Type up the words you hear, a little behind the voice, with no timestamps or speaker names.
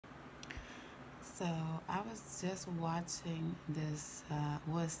So I was just watching this.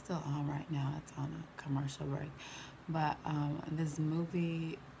 Well, it's still on right now. It's on a commercial break, but this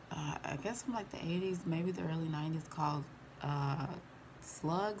movie, I guess from like the '80s, maybe the early '90s, called uh,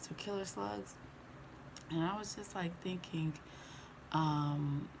 Slugs or Killer Slugs. And I was just like thinking,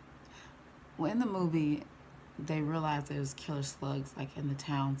 um, well, in the movie, they realized there's killer slugs like in the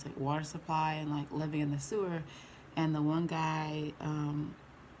town's like water supply and like living in the sewer, and the one guy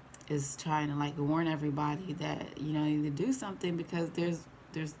is trying to like warn everybody that you need to do something because there's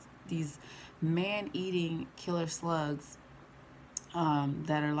these man-eating killer slugs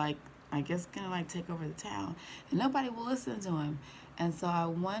that are like I guess gonna like take over the town, and nobody will listen to him. And so I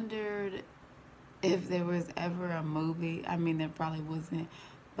wondered if there was ever a movie. I mean, there probably wasn't,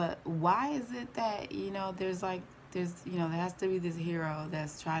 but why is it that there has to be this hero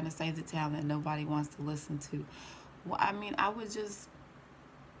that's trying to save the town that nobody wants to listen to? Well, I mean, I would just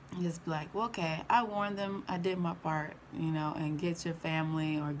be like, well, okay, I warned them, I did my part, and get your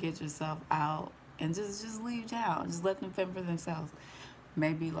family or get yourself out and just leave town. Just let them fend for themselves.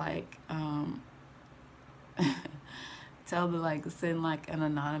 Maybe like tell the like send like an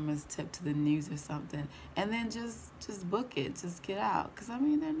anonymous tip to the news or something, and then just book it, just get out. Cause I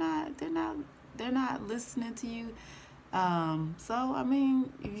mean they're not listening to you. So I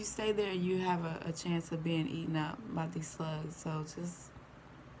mean, if you stay there, you have a chance of being eaten up by these slugs. So just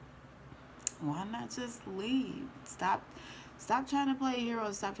why not just leave? Stop trying to play a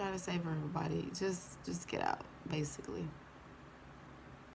hero. Stop trying to save everybody. Just get out, basically.